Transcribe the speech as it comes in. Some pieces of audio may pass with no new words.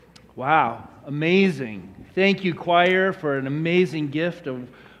Wow, amazing. Thank you, choir, for an amazing gift of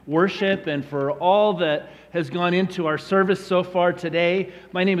worship and for all that has gone into our service so far today.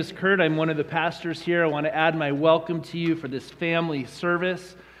 My name is Kurt. I'm one of the pastors here. I want to add my welcome to you for this family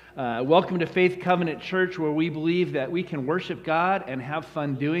service. Welcome to Faith Covenant Church, where we believe that we can worship God and have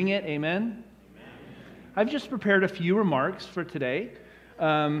fun doing it. Amen? I've just prepared a few remarks for today.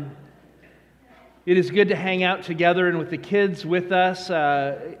 It is good to hang out together and with the kids with us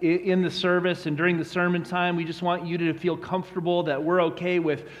in the service and during the sermon time. We just want you to feel comfortable that we're okay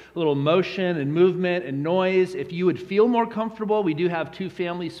with a little motion and movement and noise. If you would feel more comfortable, we do have two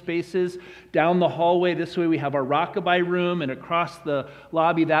family spaces down the hallway. This way we have our rockabye room, and across the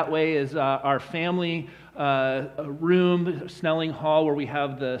lobby that way is our family room, Snelling Hall, where we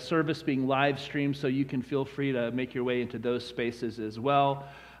have the service being live streamed, so you can feel free to make your way into those spaces as well.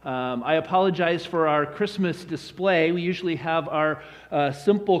 I apologize for our Christmas display. We usually have our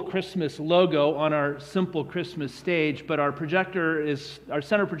Simple Christmas logo on our Simple Christmas stage, but our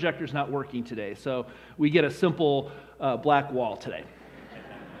center projector is not working today, so we get a simple black wall today.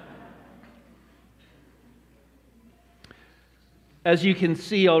 As you can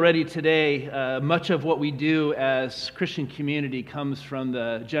see already today, much of what we do as Christian community comes from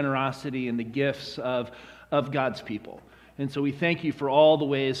the generosity and the gifts of God's people. And so we thank you for all the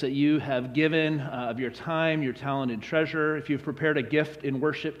ways that you have given of your time, your talent, and treasure. If you've prepared a gift in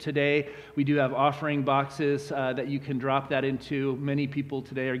worship today, we do have offering boxes that you can drop that into. Many people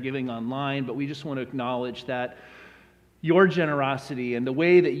today are giving online, but we just want to acknowledge that your generosity and the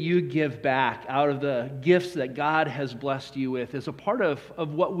way that you give back out of the gifts that God has blessed you with is a part of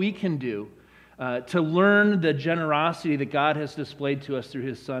what we can do to learn the generosity that God has displayed to us through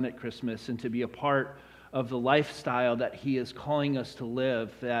His Son at Christmas, and to be a part of the lifestyle that He is calling us to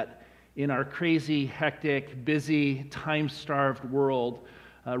live, that in our crazy, hectic, busy, time-starved world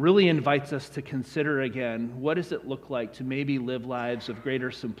really invites us to consider again, what does it look like to maybe live lives of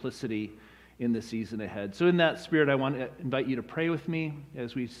greater simplicity in the season ahead? So in that spirit, I want to invite you to pray with me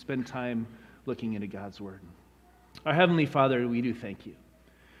as we spend time looking into God's Word. Our Heavenly Father, we do thank you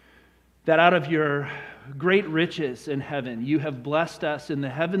that out of your great riches in heaven, you have blessed us in the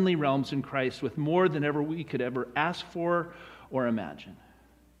heavenly realms in Christ with more than ever we could ever ask for or imagine.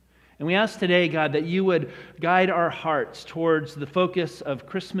 And we ask today, God, that you would guide our hearts towards the focus of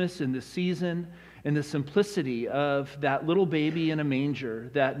Christmas in this season and the simplicity of that little baby in a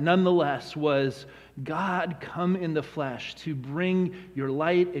manger that nonetheless was God come in the flesh to bring your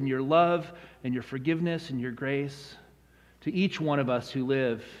light and your love and your forgiveness and your grace to each one of us who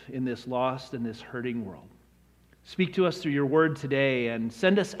live in this lost and this hurting world. Speak to us through your word today and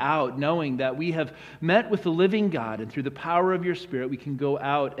send us out knowing that we have met with the living God, and through the power of your Spirit we can go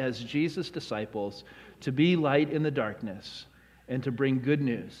out as Jesus' disciples to be light in the darkness and to bring good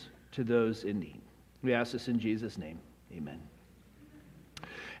news to those in need. We ask this in Jesus' name. Amen.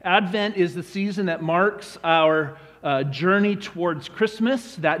 Advent is the season that marks our journey towards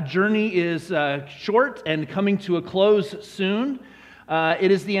Christmas. That journey is short and coming to a close soon. It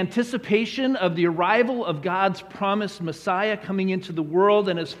is the anticipation of the arrival of God's promised Messiah coming into the world,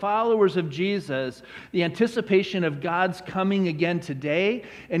 and as followers of Jesus, the anticipation of God's coming again today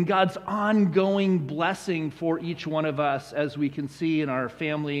and God's ongoing blessing for each one of us, as we can see in our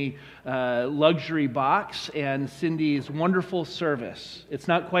family luxury box and Cindy's wonderful service. It's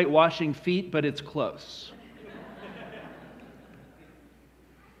not quite washing feet, but it's close.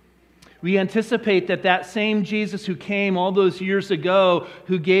 We anticipate that same Jesus who came all those years ago,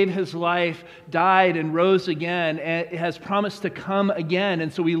 who gave his life, died, and rose again, and has promised to come again.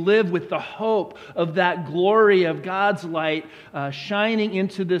 And so we live with the hope of that glory of God's light shining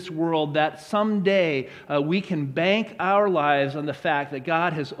into this world, that someday we can bank our lives on the fact that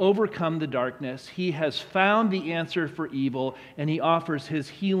God has overcome the darkness. He has found the answer for evil, and He offers His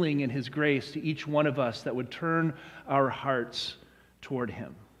healing and His grace to each one of us that would turn our hearts toward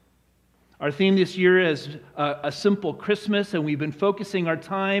Him. Our theme this year is a simple Christmas, and we've been focusing our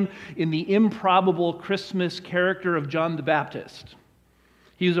time in the improbable Christmas character of John the Baptist.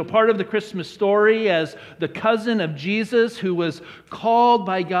 He was a part of the Christmas story as the cousin of Jesus who was called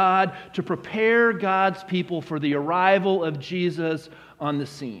by God to prepare God's people for the arrival of Jesus on the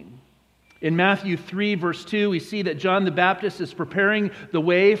scene. In Matthew 3, verse 2, we see that John the Baptist is preparing the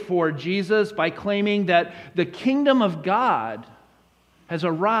way for Jesus by claiming that the kingdom of God has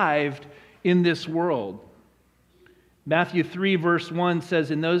arrived in this world. Matthew 3, verse 1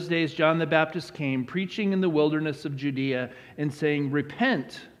 says, "In those days John the Baptist came, preaching in the wilderness of Judea, and saying,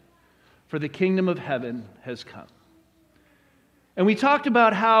 'Repent, for the kingdom of heaven has come.'" And we talked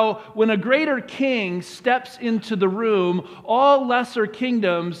about how when a greater king steps into the room, all lesser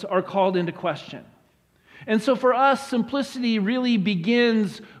kingdoms are called into question. And so for us, simplicity really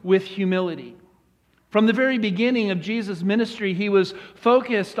begins with humility. From the very beginning of Jesus' ministry, he was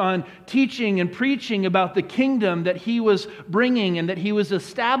focused on teaching and preaching about the kingdom that he was bringing and that he was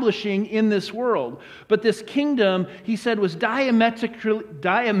establishing in this world. But this kingdom, he said, was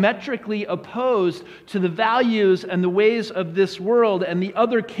diametrically opposed to the values and the ways of this world and the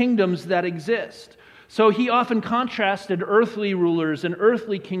other kingdoms that exist. So he often contrasted earthly rulers and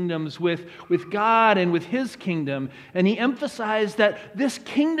earthly kingdoms with God and with his kingdom. And he emphasized that this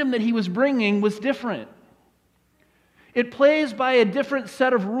kingdom that he was bringing was different. It plays by a different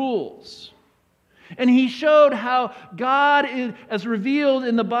set of rules. And he showed how God, as revealed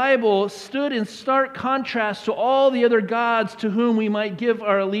in the Bible, stood in stark contrast to all the other gods to whom we might give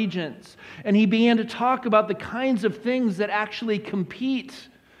our allegiance. And he began to talk about the kinds of things that actually compete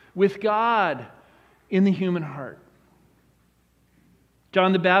with God in the human heart.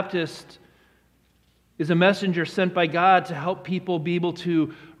 John the Baptist is a messenger sent by God to help people be able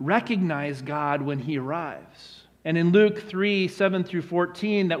to recognize God when he arrives. And in Luke 3, 7 through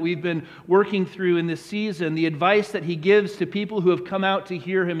 14, that we've been working through in this season, the advice that he gives to people who have come out to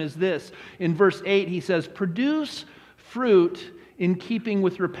hear him is this. In verse 8, he says, "Produce fruit in keeping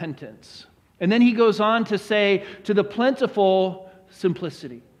with repentance." And then he goes on to say, "To the plentiful,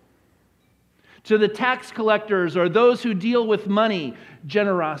 simplicity. To the tax collectors or those who deal with money,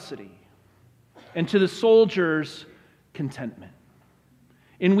 generosity. And to the soldiers, contentment."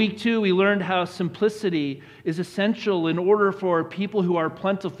 In week 2, we learned how simplicity is essential in order for people who are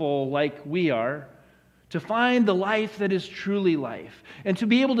plentiful like we are to find the life that is truly life and to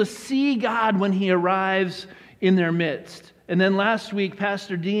be able to see God when he arrives in their midst. And then last week,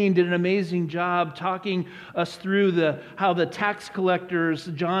 Pastor Dean did an amazing job talking us through how the tax collectors,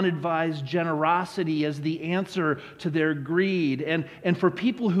 John advised generosity as the answer to their greed. And for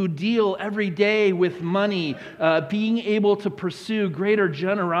people who deal every day with money, being able to pursue greater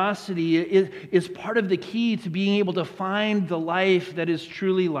generosity is part of the key to being able to find the life that is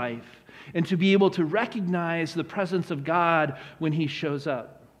truly life and to be able to recognize the presence of God when he shows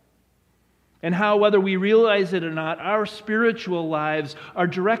up. And how, whether we realize it or not, our spiritual lives are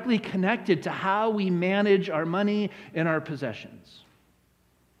directly connected to how we manage our money and our possessions.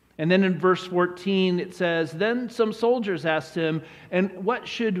 And then in verse 14 it says, "Then some soldiers asked him, 'And what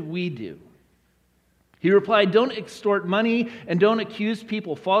should we do?' He replied, 'Don't extort money and don't accuse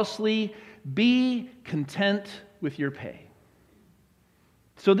people falsely. Be content with your pay.'"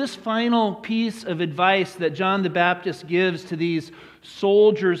 So this final piece of advice that John the Baptist gives to these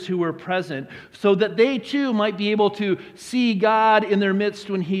soldiers who were present, so that they too might be able to see God in their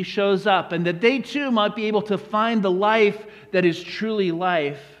midst when he shows up, and that they too might be able to find the life that is truly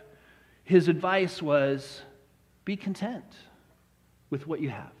life, his advice was, be content with what you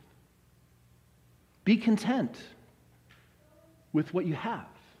have. Be content with what you have.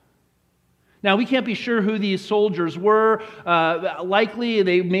 Now, we can't be sure who these soldiers were. Likely,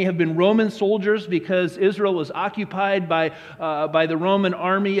 they may have been Roman soldiers because Israel was occupied by the Roman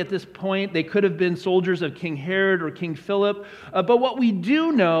army at this point. They could have been soldiers of King Herod or King Philip. But what we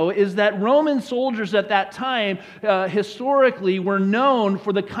do know is that Roman soldiers at that time, historically, were known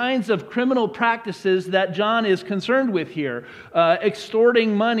for the kinds of criminal practices that John is concerned with here.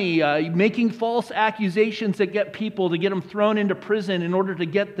 Extorting money, making false accusations that get people to get them thrown into prison in order to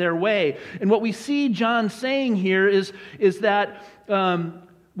get their way. And what we see John saying here is that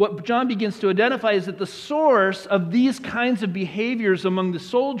what John begins to identify is that the source of these kinds of behaviors among the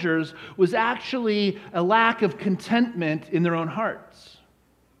soldiers was actually a lack of contentment in their own hearts.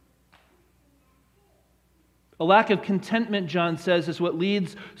 A lack of contentment, John says, is what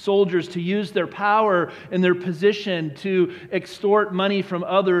leads soldiers to use their power and their position to extort money from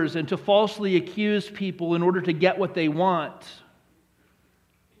others and to falsely accuse people in order to get what they want.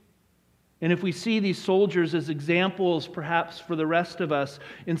 And if we see these soldiers as examples, perhaps for the rest of us,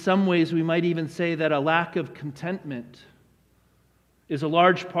 in some ways we might even say that a lack of contentment is a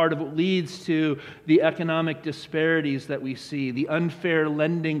large part of what leads to the economic disparities that we see, the unfair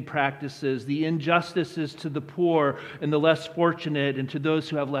lending practices, the injustices to the poor and the less fortunate and to those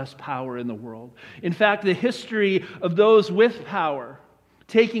who have less power in the world. In fact, the history of those with power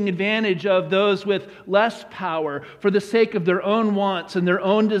taking advantage of those with less power for the sake of their own wants and their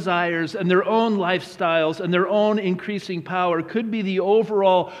own desires and their own lifestyles and their own increasing power could be the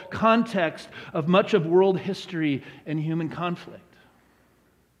overall context of much of world history and human conflict.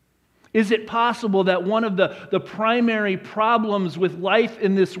 Is it possible that one of the primary problems with life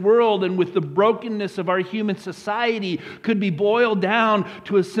in this world and with the brokenness of our human society could be boiled down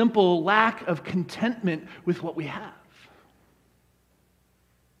to a simple lack of contentment with what we have?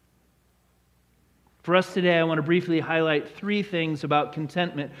 For us today, I want to briefly highlight 3 things about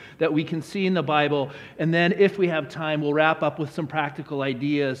contentment that we can see in the Bible, and then if we have time, we'll wrap up with some practical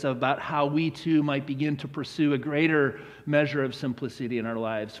ideas about how we too might begin to pursue a greater measure of simplicity in our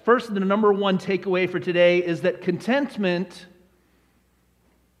lives. First, the number 1 takeaway for today is that contentment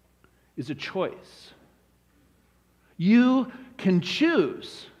is a choice. You can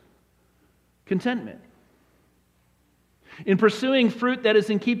choose contentment. In pursuing fruit that is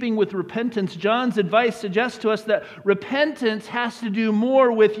in keeping with repentance, John's advice suggests to us that repentance has to do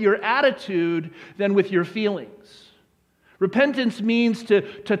more with your attitude than with your feelings. Repentance means to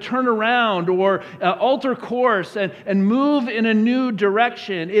turn around or alter course and move in a new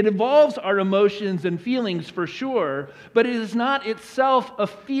direction. It involves our emotions and feelings for sure, but it is not itself a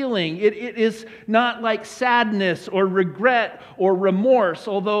feeling. It is not like sadness or regret or remorse,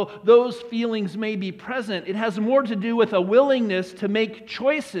 although those feelings may be present. It has more to do with a willingness to make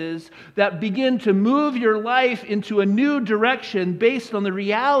choices that begin to move your life into a new direction based on the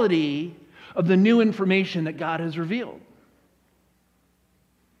reality of the new information that God has revealed.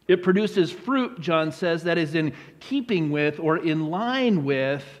 It produces fruit, John says, that is in keeping with or in line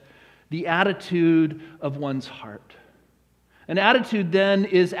with the attitude of one's heart. An attitude then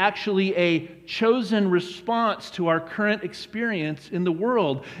is actually a chosen response to our current experience in the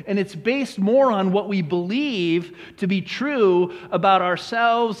world, and it's based more on what we believe to be true about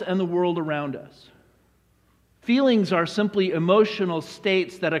ourselves and the world around us. Feelings are simply emotional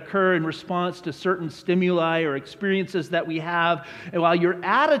states that occur in response to certain stimuli or experiences that we have, and while your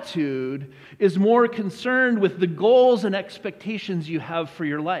attitude is more concerned with the goals and expectations you have for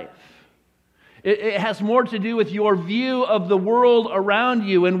your life. It has more to do with your view of the world around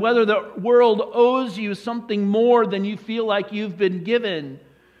you and whether the world owes you something more than you feel like you've been given.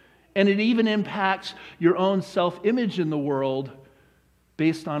 And it even impacts your own self-image in the world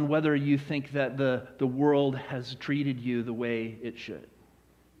based on whether you think that the world has treated you the way it should.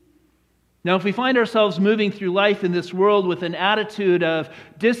 Now, if we find ourselves moving through life in this world with an attitude of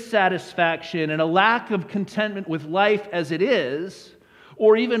dissatisfaction and a lack of contentment with life as it is,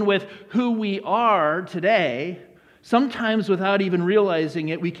 or even with who we are today, sometimes without even realizing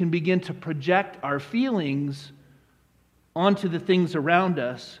it, we can begin to project our feelings onto the things around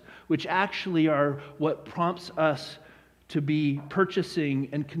us, which actually are what prompts us to be purchasing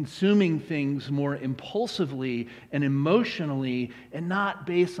and consuming things more impulsively and emotionally and not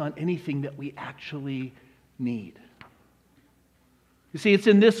based on anything that we actually need. You see, it's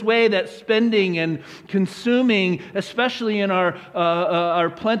in this way that spending and consuming, especially in our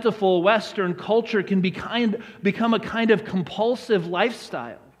plentiful Western culture, can become a kind of compulsive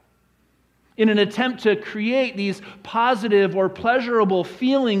lifestyle. In an attempt to create these positive or pleasurable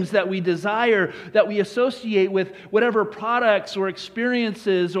feelings that we desire, that we associate with whatever products or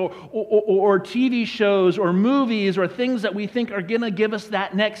experiences or TV shows or movies or things that we think are going to give us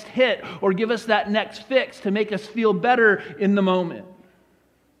that next hit or give us that next fix to make us feel better in the moment.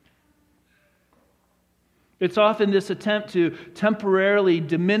 It's often this attempt to temporarily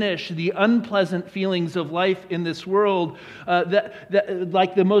diminish the unpleasant feelings of life in this world that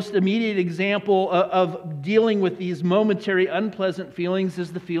like the most immediate example of dealing with these momentary unpleasant feelings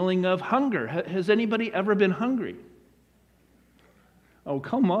is the feeling of hunger. Has anybody ever been hungry? Oh,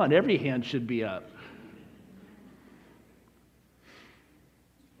 come on, every hand should be up.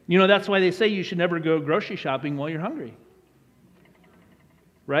 You know, that's why they say you should never go grocery shopping while you're hungry.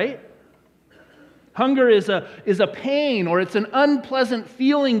 Right? Hunger is a pain, or it's an unpleasant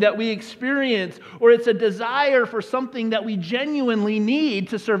feeling that we experience, or it's a desire for something that we genuinely need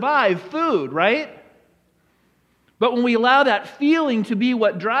to survive, food, right? But when we allow that feeling to be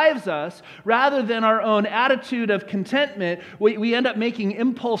what drives us, rather than our own attitude of contentment, we end up making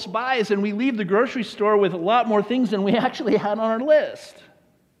impulse buys, and we leave the grocery store with a lot more things than we actually had on our list.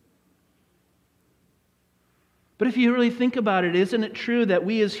 But if you really think about it, isn't it true that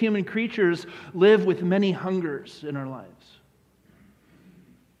we as human creatures live with many hungers in our lives?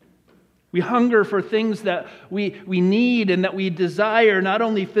 We hunger for things that we need and that we desire, not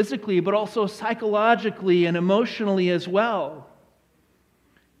only physically, but also psychologically and emotionally as well.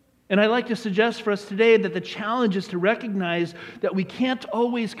 And I'd like to suggest for us today that the challenge is to recognize that we can't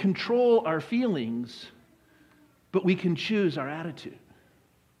always control our feelings, but we can choose our attitude,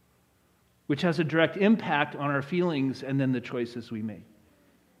 which has a direct impact on our feelings and then the choices we make.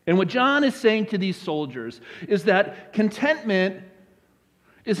 And what John is saying to these soldiers is that contentment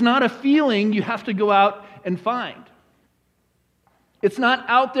It's not a feeling you have to go out and find. It's not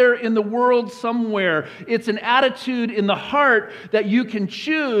out there in the world somewhere. It's an attitude in the heart that you can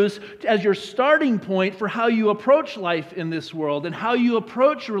choose as your starting point for how you approach life in this world and how you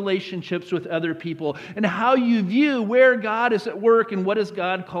approach relationships with other people and how you view where God is at work and what is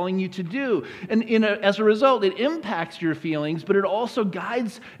God calling you to do. And as a result, it impacts your feelings, but it also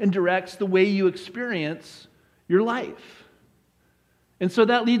guides and directs the way you experience your life. And so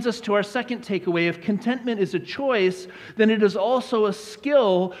that leads us to our second takeaway. If contentment is a choice, then it is also a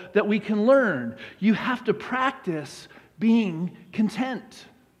skill that we can learn. You have to practice being content.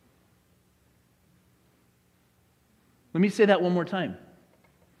 Let me say that one more time.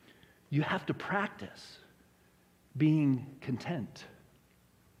 You have to practice being content.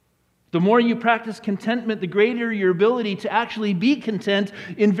 The more you practice contentment, the greater your ability to actually be content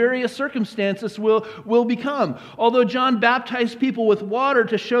in various circumstances will become. Although John baptized people with water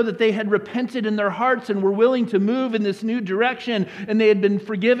to show that they had repented in their hearts and were willing to move in this new direction and they had been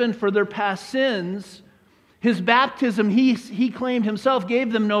forgiven for their past sins, his baptism, he claimed himself,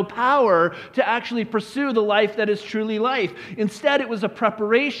 gave them no power to actually pursue the life that is truly life. Instead, it was a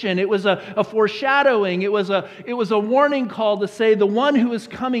preparation. It was a foreshadowing. It was a warning call to say, the one who is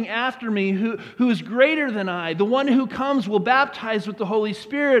coming after me, who is greater than I, the one who comes will baptize with the Holy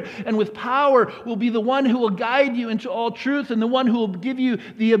Spirit and with power, will be the one who will guide you into all truth and the one who will give you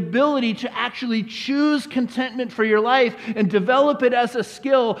the ability to actually choose contentment for your life and develop it as a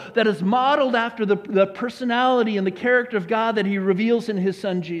skill that is modeled after the personality and the character of God that he reveals in his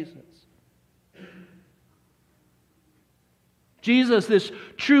Son Jesus. Jesus, this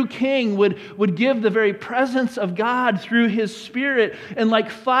true King, would give the very presence of God through his Spirit, and like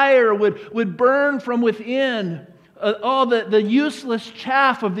fire would burn from within all the useless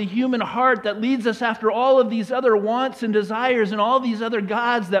chaff of the human heart that leads us after all of these other wants and desires and all these other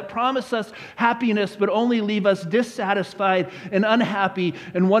gods that promise us happiness but only leave us dissatisfied and unhappy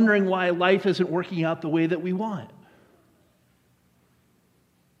and wondering why life isn't working out the way that we want.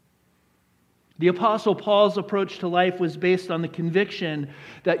 The Apostle Paul's approach to life was based on the conviction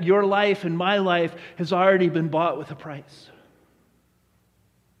that your life and my life has already been bought with a price.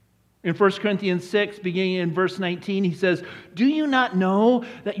 In 1 Corinthians 6, beginning in verse 19, he says, "Do you not know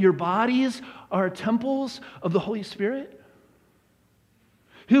that your bodies are temples of the Holy Spirit,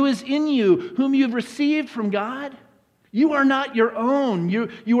 who is in you, whom you've received from God? You are not your own.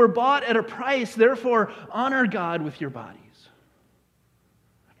 You were bought at a price. Therefore, honor God with your bodies."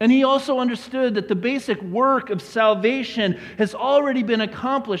 And he also understood that the basic work of salvation has already been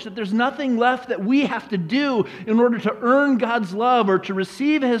accomplished, that there's nothing left that we have to do in order to earn God's love or to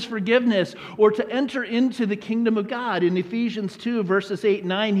receive his forgiveness or to enter into the kingdom of God. In Ephesians 2, verses 8 and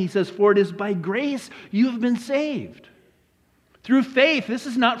 9, he says, "For it is by grace you have been saved. Through faith, this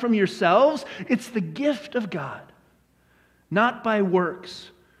is not from yourselves, it's the gift of God, not by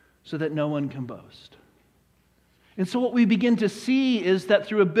works, so that no one can boast." And so what we begin to see is that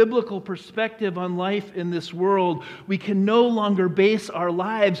through a biblical perspective on life in this world, we can no longer base our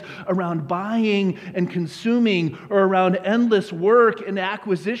lives around buying and consuming or around endless work and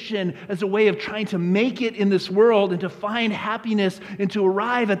acquisition as a way of trying to make it in this world and to find happiness and to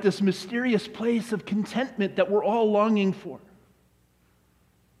arrive at this mysterious place of contentment that we're all longing for.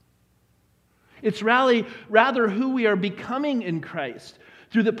 It's rather who we are becoming in Christ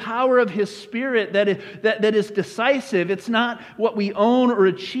through the power of his Spirit that is decisive. It's not what we own or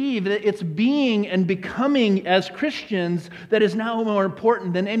achieve. It's being and becoming as Christians that is now more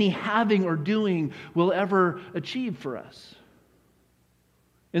important than any having or doing will ever achieve for us.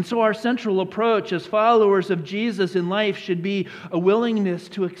 And so our central approach as followers of Jesus in life should be a willingness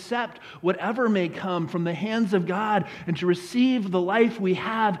to accept whatever may come from the hands of God and to receive the life we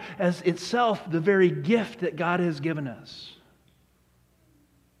have as itself the very gift that God has given us.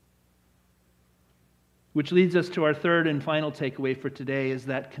 Which leads us to our third and final takeaway for today, is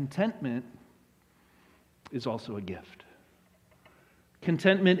that contentment is also a gift.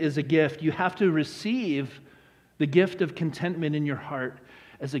 Contentment is a gift. You have to receive the gift of contentment in your heart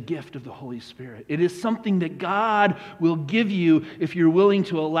as a gift of the Holy Spirit. It is something that God will give you if you're willing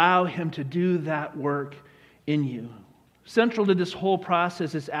to allow him to do that work in you. Central to this whole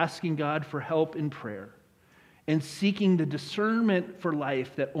process is asking God for help in prayer and seeking the discernment for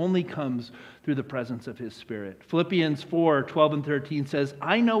life that only comes through the presence of his Spirit. Philippians 4, 12 and 13 says,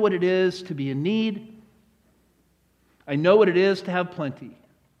 "I know what it is to be in need. I know what it is to have plenty.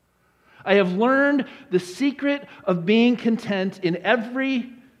 I have learned the secret of being content in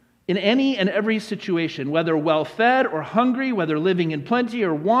any and every situation, whether well-fed or hungry, whether living in plenty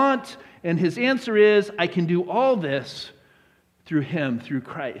or want." And his answer is, "I can do all this through him, through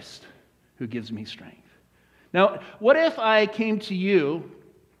Christ, who gives me strength. Now, what if I came to you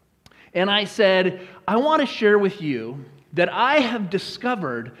and I said, I want to share with you that I have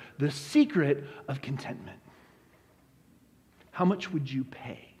discovered the secret of contentment? How much would you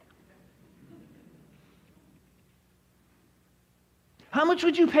pay? How much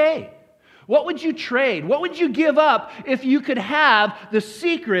would you pay? What would you trade? What would you give up if you could have the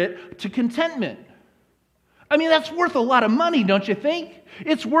secret to contentment? I mean, that's worth a lot of money, don't you think?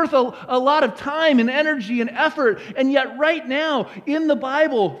 It's worth a lot of time and energy and effort. And yet right now, in the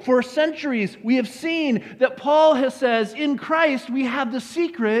Bible, for centuries, we have seen that Paul has says, in Christ, we have the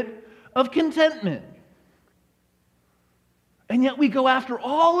secret of contentment. And yet we go after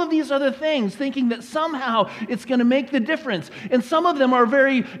all of these other things, thinking that somehow it's going to make the difference. And some of them are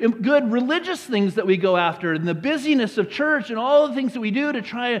very good religious things that we go after, and the busyness of church and all the things that we do to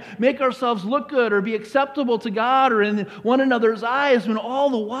try and make ourselves look good or be acceptable to God or in one another's eyes, when all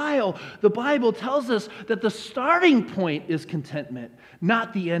the while the Bible tells us that the starting point is contentment,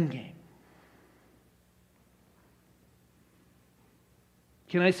 not the end game.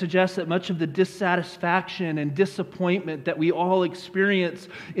 Can I suggest that much of the dissatisfaction and disappointment that we all experience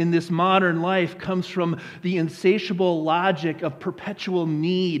in this modern life comes from the insatiable logic of perpetual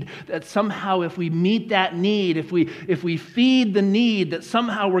need, that somehow if we meet that need, if we feed the need, that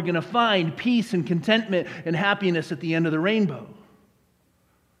somehow we're going to find peace and contentment and happiness at the end of the rainbow?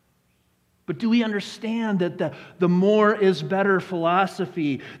 But do we understand that the more is better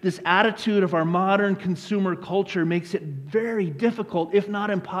philosophy, this attitude of our modern consumer culture, makes it very difficult, if not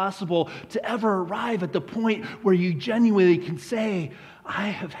impossible, to ever arrive at the point where you genuinely can say, I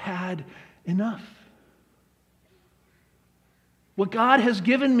have had enough. What God has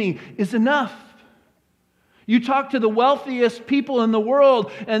given me is enough. You talk to the wealthiest people in the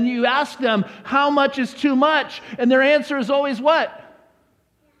world and you ask them, how much is too much? And their answer is always what?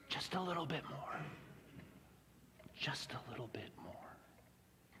 Just a little bit more. Just a little bit more.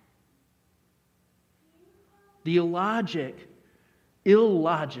 The illogic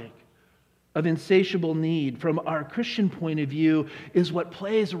of insatiable need from our Christian point of view is what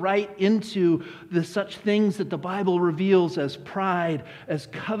plays right into the such things that the Bible reveals as pride, as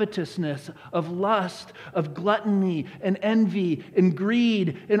covetousness, of lust, of gluttony and envy and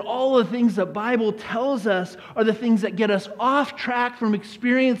greed, and all the things the Bible tells us are the things that get us off track from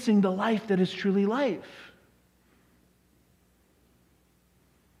experiencing the life that is truly life.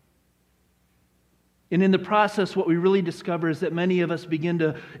 And in the process, what we really discover is that many of us begin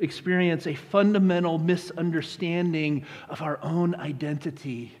to experience a fundamental misunderstanding of our own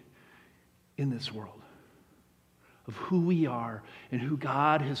identity in this world, of who we are and who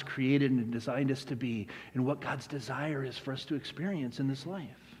God has created and designed us to be, and what God's desire is for us to experience in this life.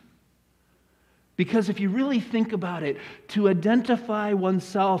 Because if you really think about it, to identify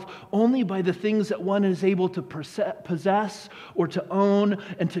oneself only by the things that one is able to possess or to own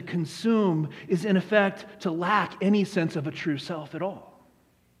and to consume is in effect to lack any sense of a true self at all.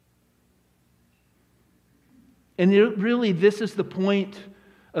 And really, this is the point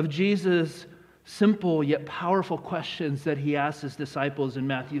of Jesus' simple yet powerful questions that he asked his disciples in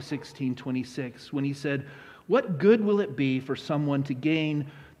Matthew 16:26, when he said, what good will it be for someone to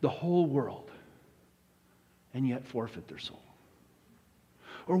gain the whole world and yet forfeit their soul?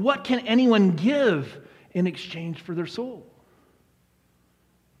 Or what can anyone give in exchange for their soul?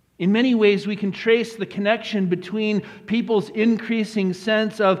 In many ways, we can trace the connection between people's increasing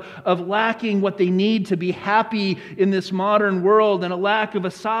sense of lacking what they need to be happy in this modern world, and a lack of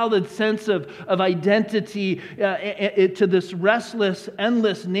a solid sense of identity to this restless,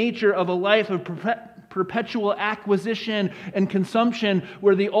 endless nature of a life of perpetual acquisition and consumption,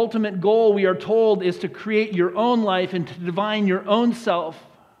 where the ultimate goal, we are told, is to create your own life and to define your own self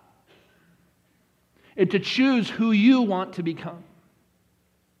and to choose who you want to become.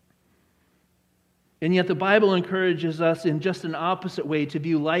 And yet the Bible encourages us in just an opposite way to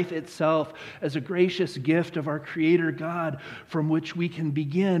view life itself as a gracious gift of our Creator God, from which we can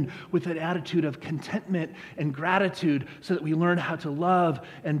begin with an attitude of contentment and gratitude so that we learn how to love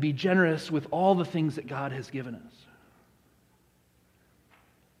and be generous with all the things that God has given us.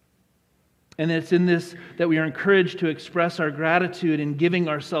 And it's in this that we are encouraged to express our gratitude in giving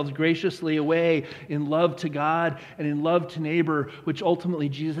ourselves graciously away in love to God and in love to neighbor, which ultimately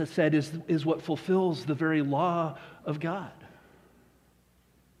Jesus said is what fulfills the very law of God.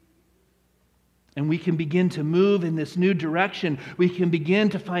 And we can begin to move in this new direction. We can begin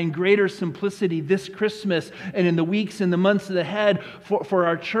to find greater simplicity this Christmas and in the weeks and the months ahead for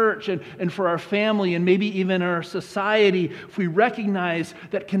our church and for our family and maybe even our society, if we recognize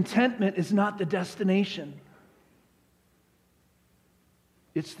that contentment is not the destination.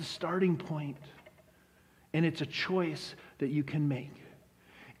 It's the starting point. And it's a choice that you can make.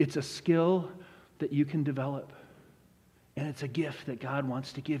 It's a skill that you can develop. And it's a gift that God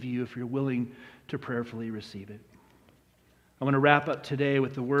wants to give you if you're willing to prayerfully receive it. I want to wrap up today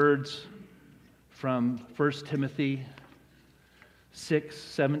with the words from 1 Timothy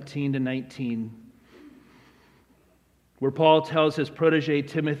 6:17-19, where Paul tells his protege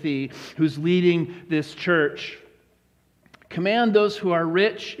Timothy, who's leading this church, "Command those who are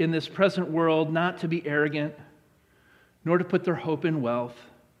rich in this present world not to be arrogant, nor to put their hope in wealth,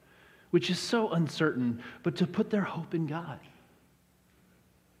 which is so uncertain, but to put their hope in God,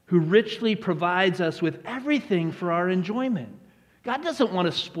 who richly provides us with everything for our enjoyment." God doesn't want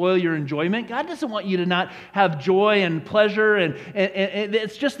to spoil your enjoyment. God doesn't want you to not have joy and pleasure, and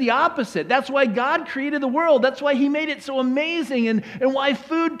it's just the opposite. That's why God created the world. That's why He made it so amazing, and why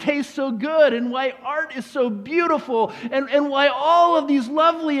food tastes so good, and why art is so beautiful, and why all of these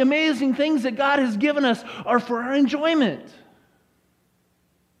lovely, amazing things that God has given us are for our enjoyment.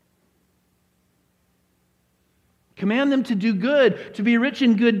 Command them to do good, to be rich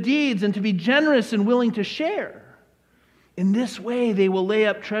in good deeds, and to be generous and willing to share. In this way, they will lay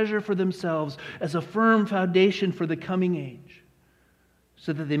up treasure for themselves as a firm foundation for the coming age,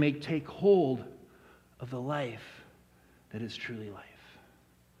 so that they may take hold of the life that is truly life.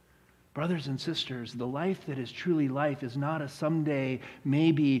 Brothers and sisters, the life that is truly life is not a someday,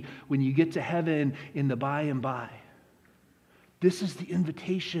 maybe, when you get to heaven in the by and by. This is the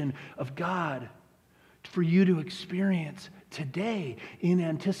invitation of God for you to experience today in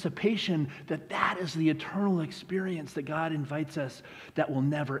anticipation that that is the eternal experience that God invites us that will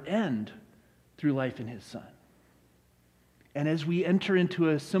never end through life in His Son. And as we enter into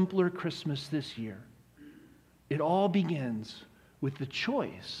a simpler Christmas this year, it all begins with the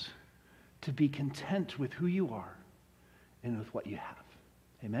choice to be content with who you are and with what you have.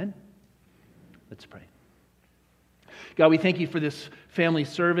 Amen? Let's pray. God, we thank you for this family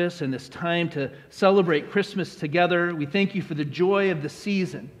service and this time to celebrate Christmas together. We thank you for the joy of the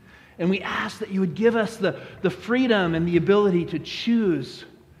season. And we ask that you would give us the freedom and the ability to choose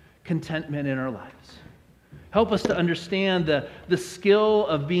contentment in our lives. Help us to understand the skill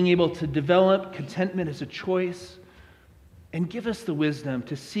of being able to develop contentment as a choice. And give us the wisdom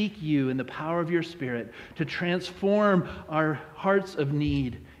to seek you in the power of your Spirit to transform our hearts of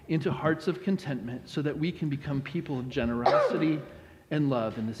need into hearts of contentment so that we can become people of generosity and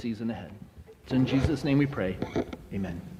love in the season ahead. It's in Jesus' name we pray. Amen.